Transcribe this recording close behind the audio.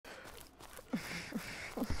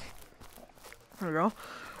There we go.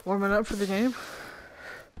 Warming up for the game.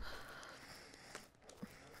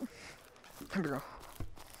 Here we go.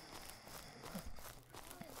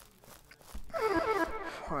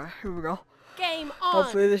 Alright, here we go. Game on.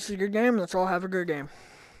 Hopefully this is a good game. Let's all have a good game.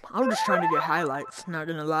 I'm just trying to get highlights, not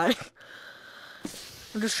gonna lie.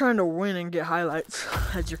 I'm just trying to win and get highlights.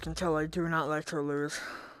 As you can tell, I do not like to lose,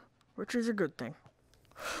 which is a good thing.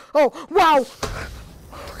 Oh, wow!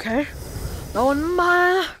 Okay. That one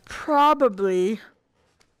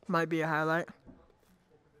might be a highlight.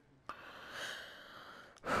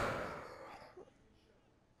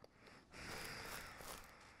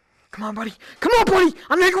 Come on, buddy. Come on, buddy!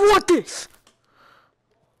 I know you want this!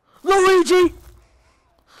 Luigi!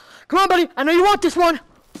 Come on, buddy. I know you want this one.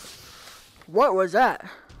 What was that?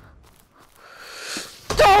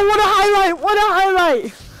 Oh, what a highlight! What a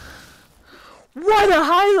highlight! What a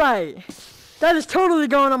highlight! That is totally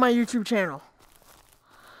going on my YouTube channel.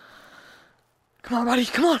 Come on, buddy.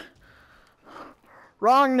 Come on.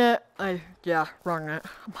 Wrong net. Yeah, wrong net.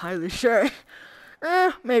 I'm highly sure.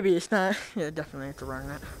 Maybe it's not. Yeah, definitely it's the wrong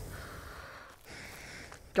net.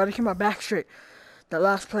 Gotta keep my back straight. That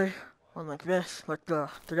last play on like this, like the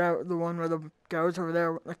one where the guy was over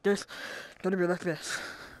there like this. Gotta be like this.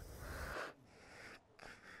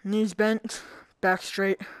 Knees bent, back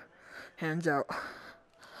straight, hands out.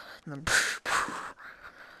 And then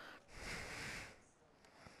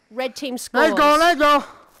Red team scores. Let's go, let's go.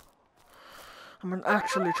 I'm gonna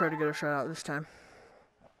actually try to get a shot out this time.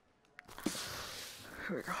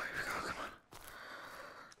 Here we go, come on.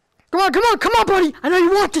 Come on, come on, come on, buddy! I know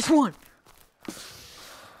you want this one!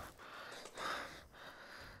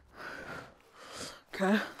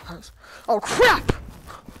 Okay. Oh, crap!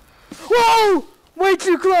 Whoa! Way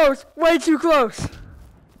too close! Way too close!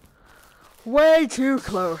 Way too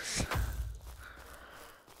close.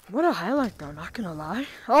 What a highlight, though, not gonna lie.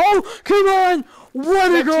 Oh, come on!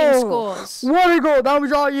 What a goal! Red team scores. What a goal! That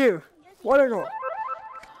was all you. What a goal.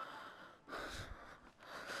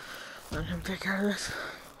 Let him take care of this.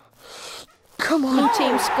 Come on. Blue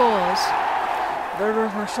team scores. There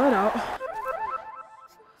goes my shutout.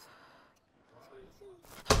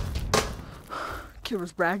 Kid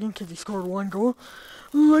was bragging because he scored one goal.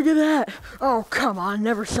 Look at that. Oh, come on.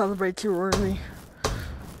 Never celebrate too early.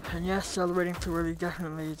 And yes, celebrating too early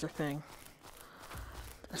definitely is a thing.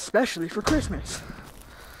 Especially for Christmas.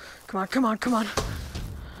 Come on, come on, come on.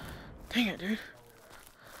 Dang it, dude.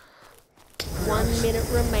 1 minute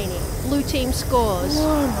remaining. Blue team scores.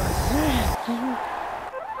 What was that, dude?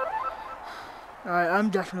 Alright, I'm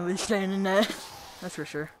definitely staying in that. That's for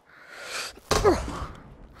sure.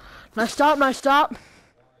 Nice stop, nice stop.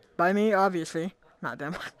 By me, obviously. Not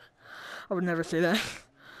them. I would never say that.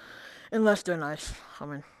 Unless they're nice. I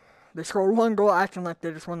mean, they scored one goal acting like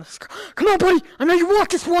they just won this. Come on, buddy! I know you want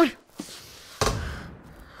this one!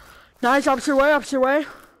 Nice, opposite way, opposite way.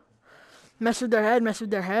 Mess with their head, mess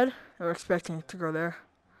with their head. They were expecting it to go there.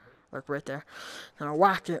 Like right there. And I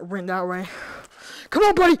whacked it, went that way. Come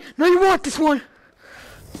on, buddy! Now you want this one!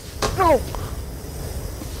 No!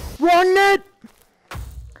 Wrong net!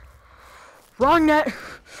 Wrong net!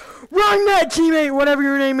 Wrong net, teammate! Whatever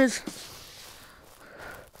your name is.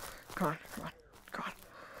 Come on, come on, come on.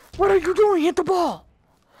 What are you doing? Hit the ball!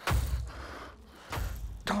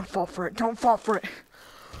 Don't fall for it, don't fall for it.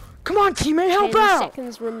 Come on, teammate, help 10 out!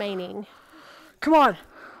 seconds remaining. Come on.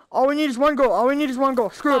 All we need is one goal. All we need is one goal.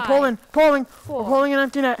 Screw it. Pulling. Pulling. We're pulling an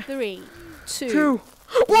empty net. 3, 2.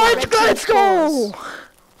 Let's go!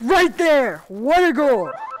 Right there. What a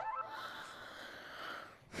goal.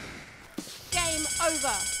 Game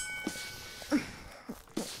over.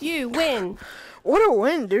 You win. What a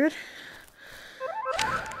win, dude.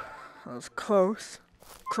 That was close.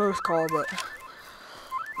 Close call, but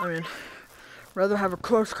I mean, rather have a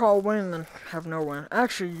close call win than have no win.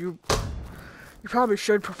 Actually, you probably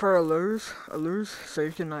should prefer a lose, so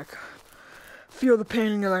you can like feel the pain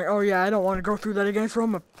and you're like, oh yeah, I don't want to go through that again, so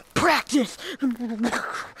I'm gonna practice.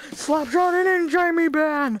 Slap John and then Jamie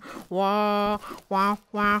Benn. Wah, wah,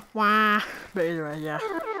 wah, wah. But either way, yeah.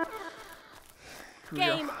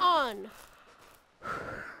 Game on.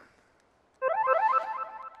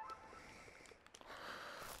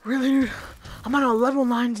 Really, dude? I'm on a level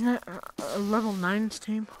 9's net, a level 9's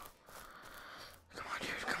team. Come on,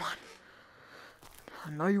 dude, come on. I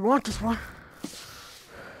know you want this one.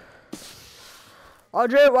 Wild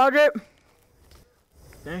drip.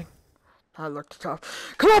 Dang. I looked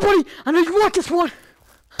tough. Come on, buddy! I know you want this one!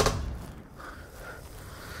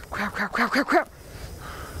 Crap.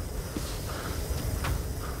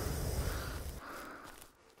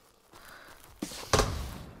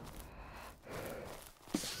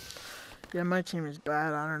 Yeah, my team is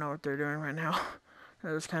bad. I don't know what they're doing right now.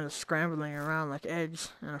 They're just kind of scrambling around like eggs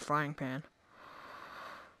in a frying pan.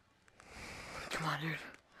 Come on, dude.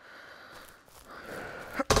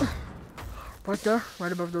 Right there,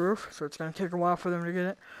 right above the roof. So it's going to take a while for them to get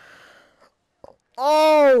it.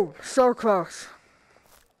 Oh, so close.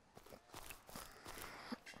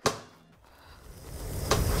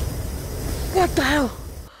 What the hell?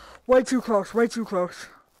 Way too close, way too close.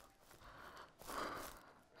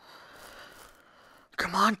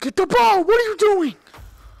 Come on, get the ball! What are you doing?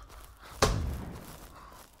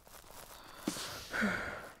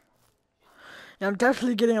 Yeah, I'm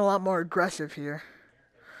definitely getting a lot more aggressive here.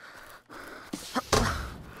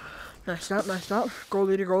 Nice stop, nice stop.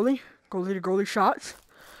 Goalie to goalie. Goalie to goalie shots.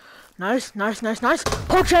 Nice, nice, nice, nice.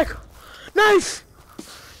 Poke check! Nice!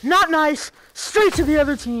 Not nice! Straight to the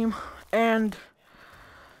other team. And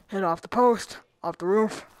hit off the post, off the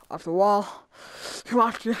roof, off the wall. Come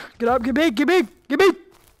on, get up, get big, get big, get big!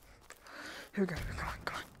 Here we go, come on,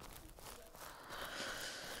 come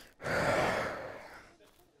on.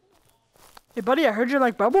 Hey buddy, I heard you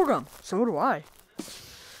like bubblegum. So do I.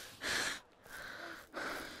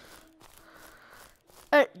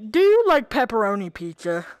 Hey, do you like pepperoni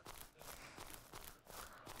pizza?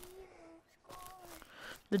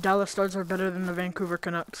 The Dallas Stars are better than the Vancouver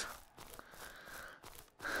Canucks.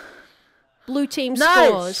 Blue team Nice.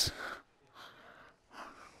 scores.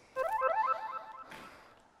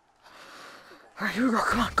 Alright, here we go.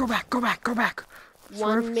 Come on, go back, go back, go back.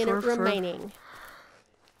 1 minute swerve. remaining.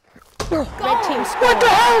 Oh, Red team what the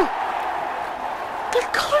scores. hell? They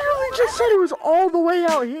clearly just said it was all the way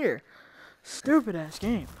out here. Stupid ass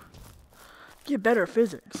game. Get better at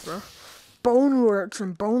physics, bro. Boneworks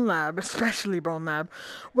and Bone Lab, especially Bone Lab,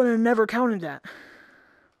 would have never counted that.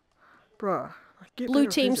 Bruh. Get Blue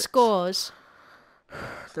better team physics. scores.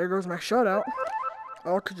 There goes my shutout.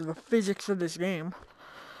 All because of the physics of this game.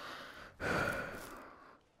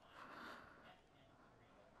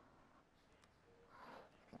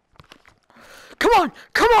 Come on!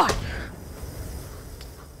 Come on!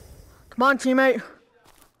 Come on, teammate.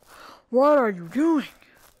 What are you doing?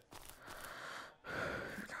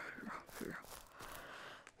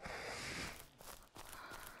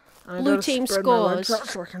 I Blue gotta team spread my legs scores. out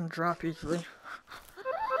so I can drop easily.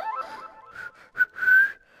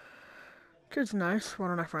 Kid's nice. Why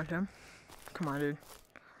don't I front him? Come on, dude.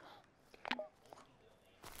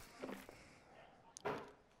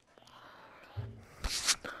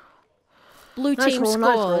 Blue Nice team roll,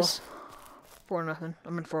 nice roll. scores. 4-0. I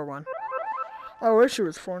mean 4-1. I wish it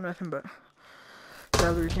was 4-0, but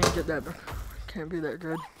sadly we can't get that. But can't be that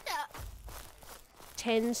good.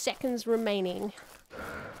 10 seconds remaining.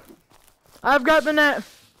 I've got the net.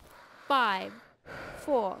 5,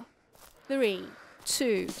 4, 3,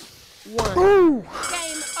 2, 1. Ooh!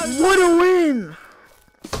 Game over. What a win!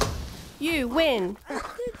 You win.